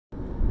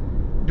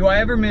do I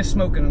ever miss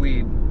smoking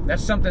weed?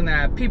 That's something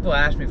that people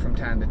ask me from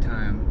time to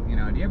time. You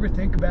know, do you ever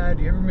think about it?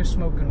 Do you ever miss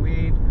smoking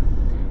weed?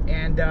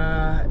 And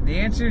the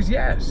answer is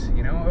yes.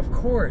 You know, of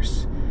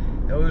course.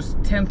 Those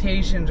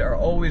temptations are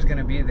always going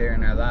to be there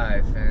in our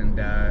life. And,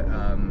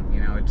 you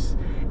know, it's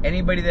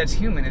anybody that's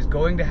human is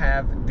going to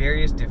have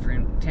various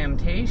different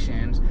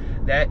temptations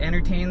that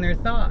entertain their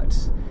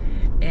thoughts.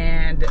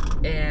 And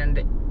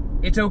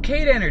it's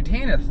okay to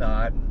entertain a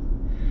thought,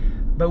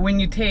 but when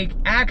you take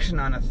action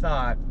on a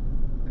thought,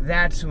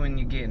 that's when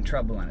you get in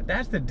trouble on it.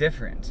 That's the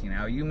difference. You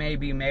know, you may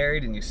be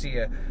married and you see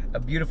a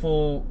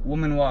beautiful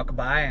woman walk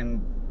by,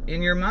 and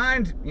in your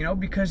mind, you know,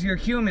 because you're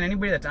human,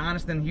 anybody that's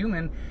honest and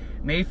human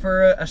may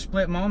for a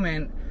split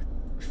moment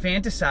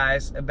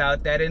fantasize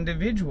about that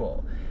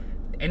individual.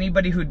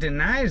 Anybody who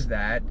denies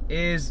that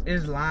is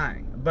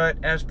lying. But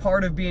as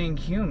part of being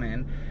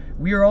human,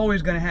 we are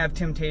always going to have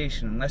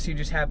temptation, unless you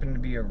just happen to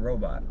be a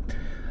robot.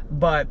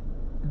 But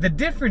the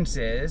difference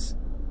is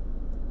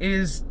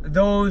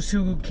those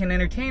who can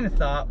entertain a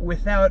thought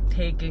without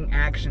taking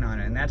action on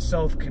it, and that's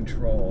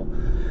self-control.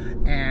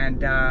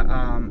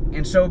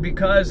 And so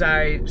because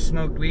I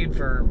smoked weed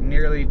for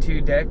nearly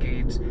 2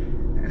 decades,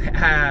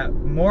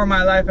 more of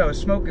my life I was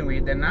smoking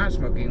weed than not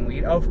smoking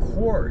weed, of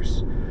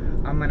course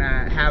I'm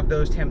gonna have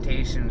those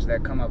temptations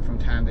that come up from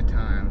time to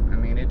time. I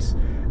mean, it's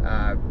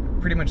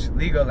pretty much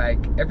legal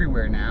like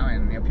everywhere now,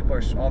 and you know, people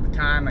are all the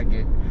time. I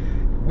get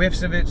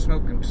whiffs of it,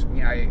 smoking.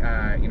 You know,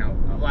 you know,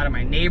 a lot of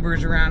my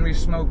neighbors around me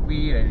smoke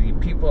weed. I see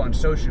people on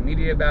social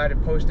media about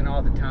it, posting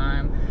all the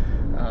time.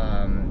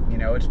 You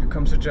know, it's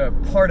become such a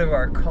part of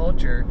our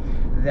culture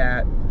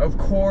that, of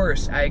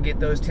course, I get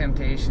those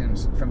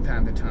temptations from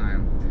time to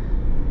time.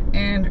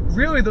 And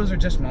really, those are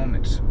just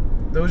moments.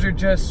 Those are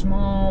just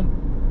small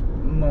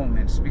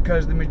moments,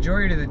 because the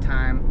majority of the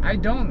time I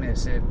don't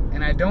miss it,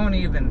 and I don't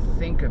even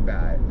think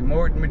about it. The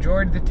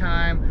majority of the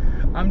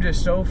time I'm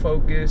just so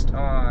focused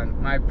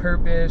on my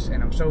purpose,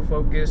 and I'm so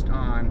focused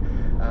on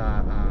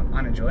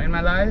enjoying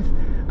my life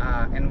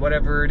and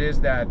whatever it is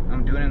that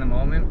I'm doing in the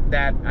moment,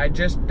 that I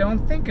just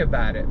don't think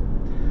about it.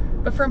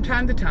 But from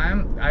time to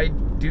time I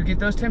do get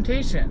those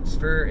temptations.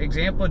 For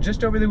example,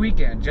 just over the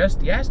weekend,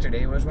 just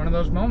yesterday, was one of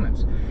those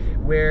moments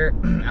where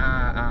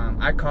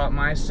I caught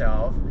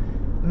myself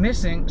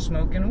missing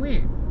smoking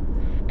weed.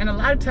 And a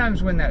lot of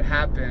times when that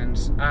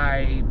happens,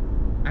 I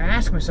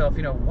ask myself,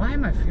 you know, why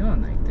am I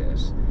feeling like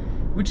this?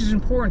 Which is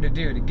important to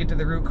do, to get to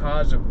the root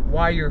cause of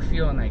why you're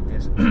feeling like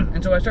this.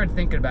 And so I started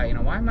thinking about, you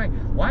know, why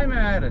am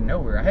I out of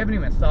nowhere? I haven't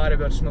even thought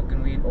about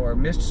smoking weed or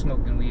missed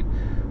smoking weed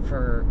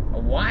for a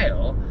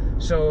while.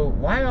 So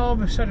why all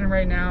of a sudden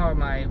right now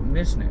am I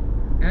missing it?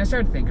 And I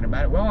started thinking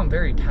about it. Well, I'm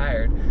very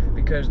tired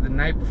because the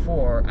night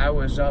before I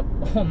was up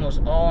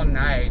almost all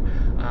night.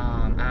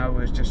 I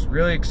was just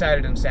really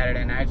excited on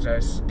Saturday night, so I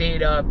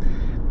stayed up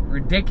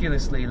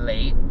ridiculously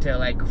late till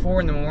like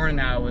 4 in the morning.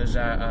 I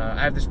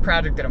have this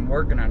project that I'm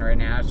working on right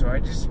now, so I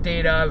just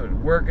stayed up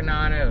working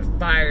on it. I was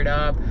fired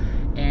up,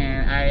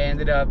 and I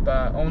ended up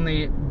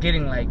only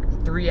getting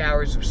like 3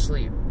 hours of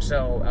sleep.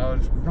 So I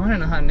was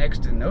running on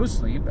next to no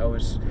sleep. I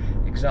was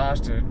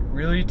exhausted,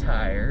 really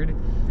tired.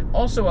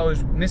 Also, I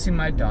was missing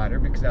my daughter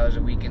because that was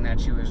a weekend that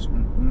she was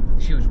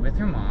with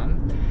her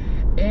mom.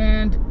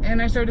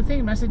 And I started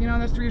thinking, I said, you know,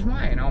 that's the reason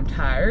why. You know, I'm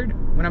tired.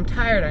 When I'm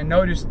tired, I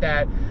noticed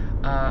that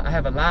I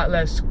have a lot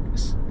less.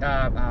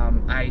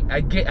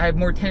 I have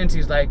more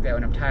tendencies like that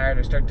when I'm tired.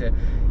 I start to.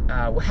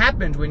 What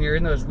happens when you're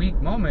in those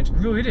weak moments?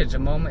 Really, it is a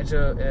moment.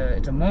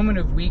 It's a moment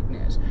of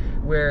weakness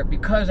where,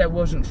 because I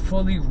wasn't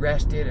fully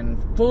rested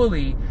and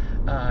fully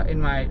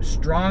in my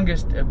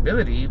strongest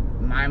ability,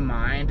 my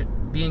mind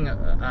being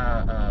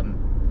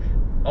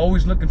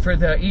always looking for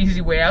the easy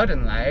way out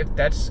in life.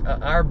 That's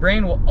our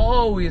brain will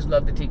always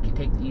love to take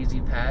the easy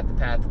path, the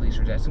path of least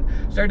resistance.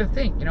 Start to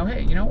think, you know,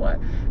 hey, you know what?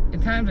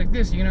 In times like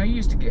this, you know, you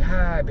used to get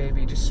high,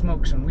 baby, just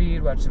smoke some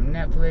weed, watch some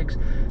Netflix,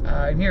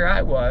 and here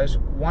I was,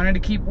 wanted to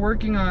keep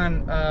working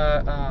on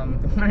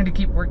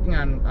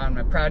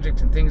my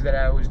projects and things that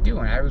I was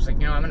doing. I was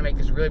like, you know, I'm gonna make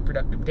this a really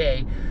productive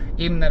day,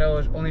 even that I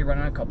was only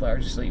running a couple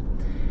hours of sleep.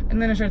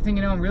 And then I started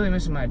thinking, you know, I'm really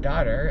missing my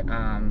daughter,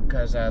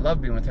 because I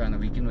love being with her on the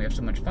weekend. We have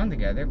so much fun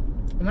together.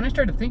 And when I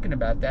started thinking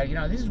about that, you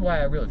know, this is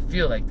why I really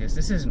feel like this.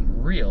 This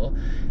isn't real,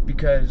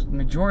 because the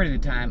majority of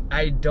the time,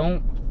 I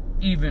don't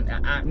even,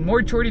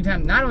 majority of the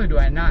time, not only do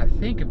I not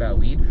think about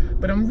weed,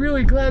 but I'm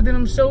really glad that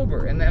I'm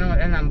sober. And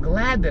I'm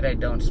glad that I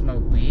don't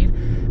smoke weed,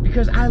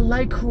 because I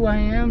like who I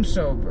am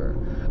sober.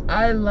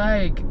 I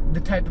like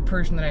the type of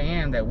person that I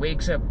am, that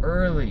wakes up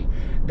early,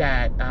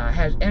 that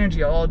has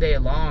energy all day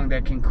long,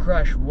 that can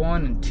crush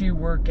 1 and 2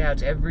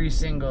 workouts every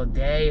single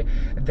day,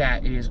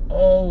 that is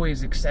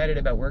always excited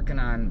about working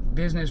on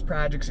business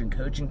projects and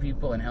coaching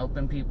people and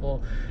helping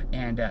people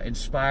and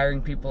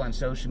inspiring people on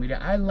social media.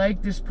 I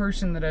like this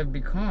person that I've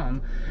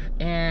become,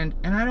 and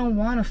I don't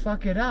want to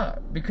fuck it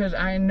up, because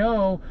I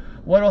know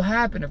what'll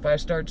happen if I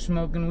start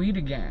smoking weed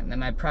again. Then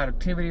my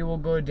productivity will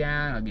go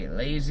down, I'll get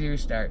lazier,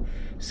 start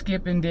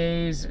skipping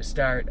days,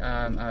 start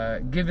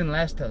giving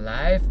less to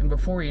life, and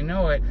before you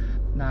know it,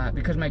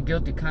 because my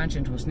guilty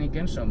conscience will sneak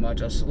in so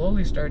much, I'll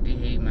slowly start to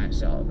hate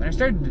myself. And I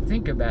started to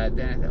think about it,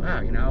 then I thought,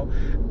 wow, you know,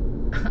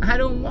 I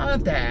don't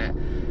want that.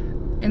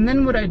 And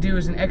then what I do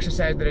is an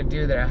exercise that I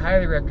do that I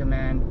highly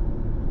recommend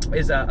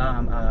is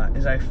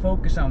I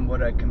focus on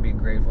what I can be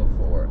grateful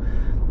for.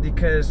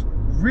 Because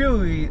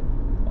really,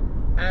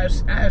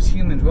 as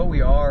humans, what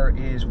we are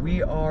is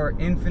we are an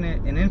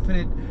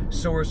infinite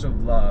source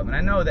of love. And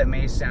I know that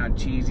may sound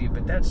cheesy,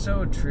 but that's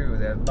so true,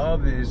 that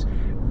love is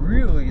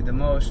really the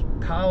most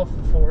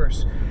powerful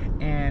force,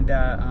 and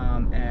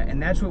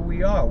that's what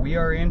we are. We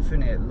are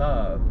infinite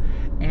love.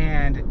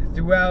 And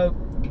throughout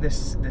the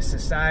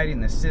society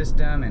and the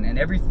system and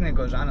everything that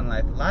goes on in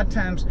life, a lot of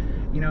times,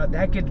 you know,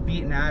 that gets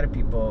beaten out of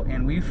people,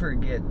 and we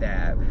forget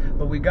that.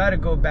 But we got to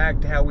go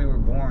back to how we were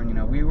born. You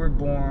know, we were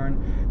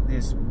born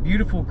this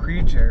beautiful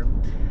creature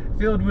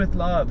filled with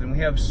love, and we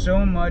have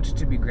so much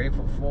to be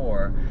grateful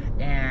for.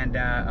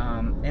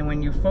 And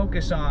when you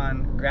focus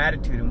on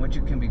gratitude and what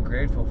you can be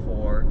grateful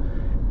for,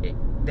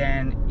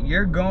 then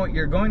you're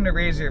going to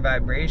raise your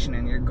vibration,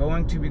 and you're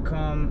going to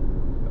become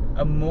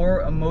a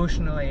more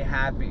emotionally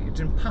happy. It's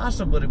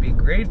impossible to be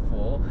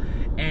grateful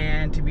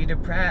and to be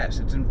depressed.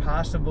 It's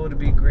impossible to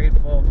be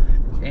grateful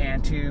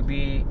and to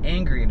be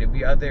angry, to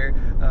be other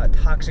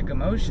toxic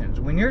emotions.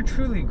 When you're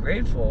truly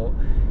grateful,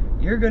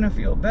 you're gonna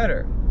feel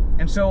better.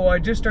 And so I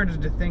just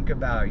started to think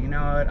about, you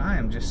know what, I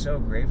am just so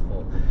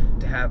grateful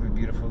to have a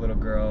beautiful little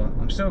girl.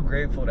 I'm so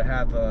grateful to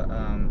have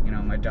you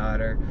know, my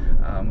daughter.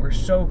 We're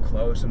so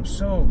close. I'm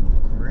so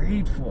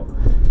grateful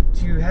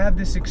to have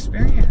this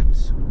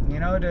experience, you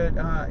know,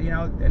 you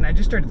know, and I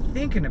just started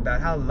thinking about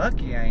how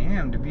lucky I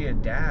am to be a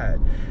dad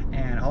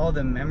and all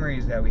the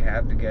memories that we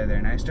have together.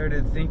 And I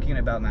started thinking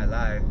about my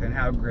life and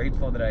how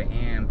grateful that I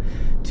am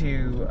to,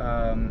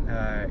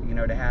 you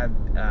know, to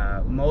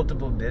have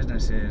multiple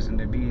businesses and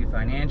to be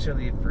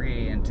financially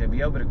free and to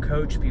be able to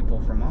coach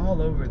people from all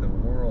over the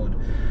world.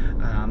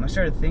 I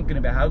started thinking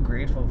about how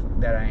grateful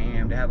that I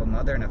am to have a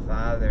mother and a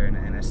father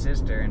and a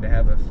sister, and to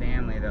have a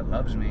family that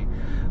loves me.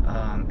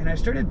 And I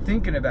started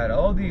thinking about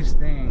all these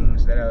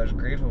things that I was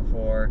grateful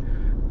for,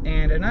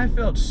 and I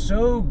felt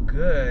so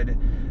good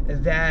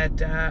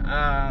that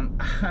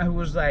I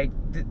was like,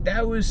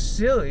 that was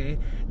silly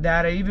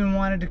that I even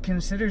wanted to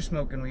consider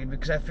smoking weed,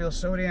 because I feel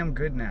so damn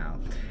good now.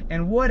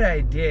 And what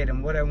I did,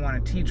 and what I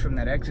want to teach from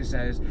that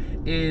exercise,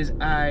 is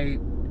I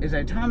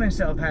taught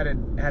myself how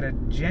to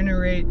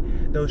generate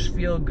those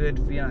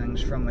feel-good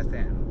feelings from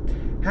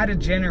within, how to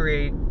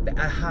generate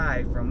a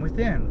high from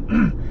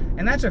within.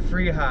 And that's a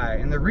free high.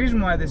 And the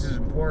reason why this is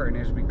important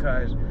is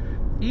because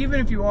even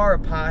if you are a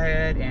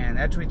pothead and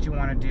that's what you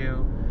want to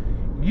do,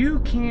 you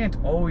can't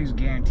always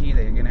guarantee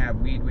that you're going to have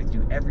weed with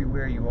you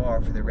everywhere you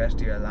are for the rest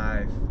of your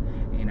life.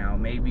 You know,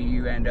 maybe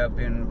you end up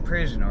in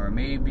prison, or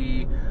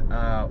maybe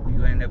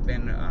you end up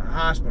in a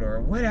hospital, or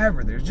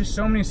whatever. There's just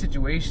so many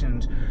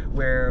situations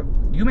where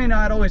you may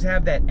not always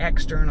have that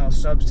external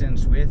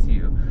substance with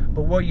you,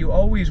 but what you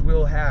always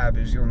will have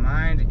is your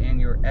mind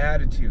and your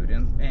attitude.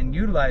 And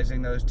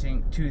utilizing those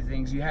two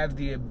things, you have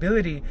the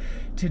ability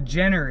to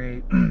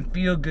generate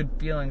feel-good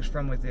feelings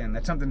from within.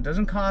 That's something that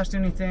doesn't cost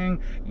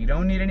anything. You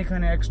don't need any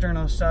kind of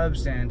external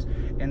substance,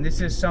 and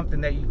this is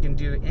something that you can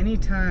do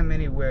anytime,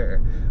 anywhere,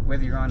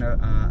 whether you're on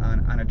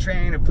a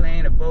train, a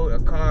plane, a boat, a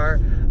car.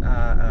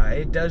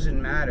 It doesn't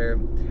matter.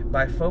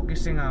 By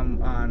focusing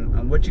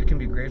on what you can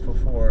be grateful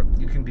for,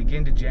 you can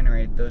begin to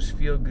generate those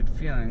feel-good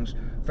feelings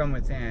from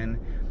within.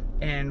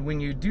 And when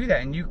you do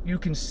that, and you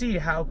can see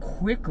how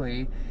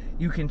quickly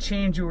you can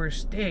change your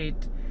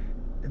state,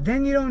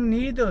 then you don't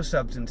need those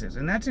substances.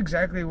 And that's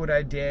exactly what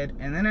I did.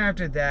 And then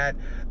after that,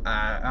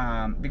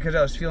 because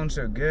I was feeling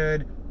so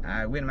good,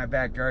 I went in my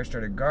backyard,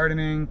 started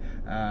gardening.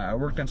 I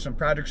worked on some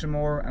projects some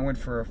more. I went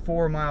for a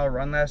 4-mile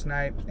run last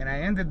night, and I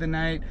ended the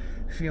night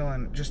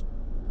feeling just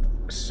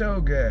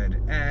so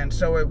good. And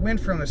so it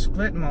went from a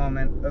split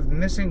moment of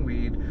missing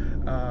weed,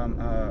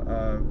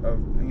 of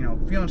you know,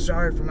 feeling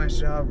sorry for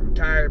myself, I'm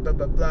tired, blah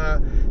blah blah,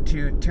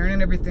 to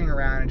turning everything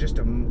around in just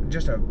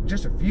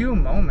a few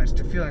moments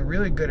to feeling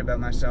really good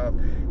about myself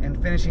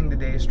and finishing the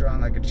day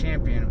strong like a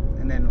champion,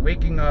 and then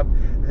waking up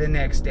the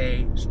next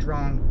day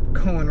strong,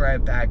 going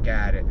right back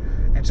at it.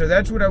 And so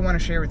that's what I want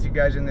to share with you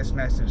guys in this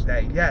message,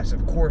 that yes,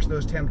 of course,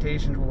 those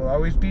temptations will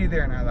always be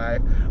there in our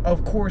life.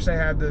 Of course I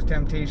have those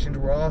temptations.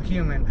 We're all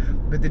human.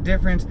 But the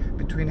difference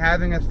between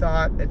having a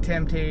thought, a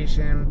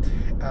temptation,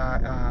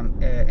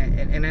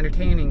 and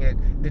entertaining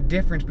it, the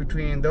difference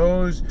between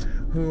those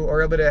who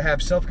are able to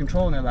have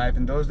self-control in their life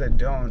and those that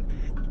don't,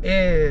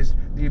 is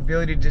the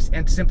ability to just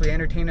simply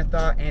entertain a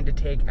thought and to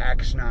take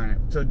action on it.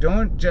 So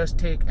don't just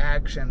take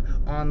action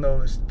on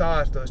those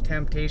thoughts, those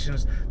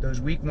temptations,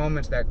 those weak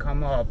moments that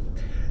come up.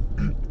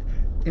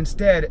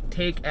 Instead,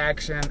 take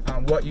action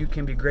on what you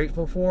can be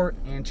grateful for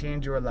and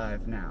change your life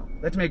now.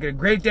 Let's make it a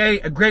great day,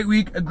 a great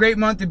week, a great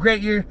month, a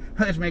great year.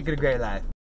 Let's make it a great life.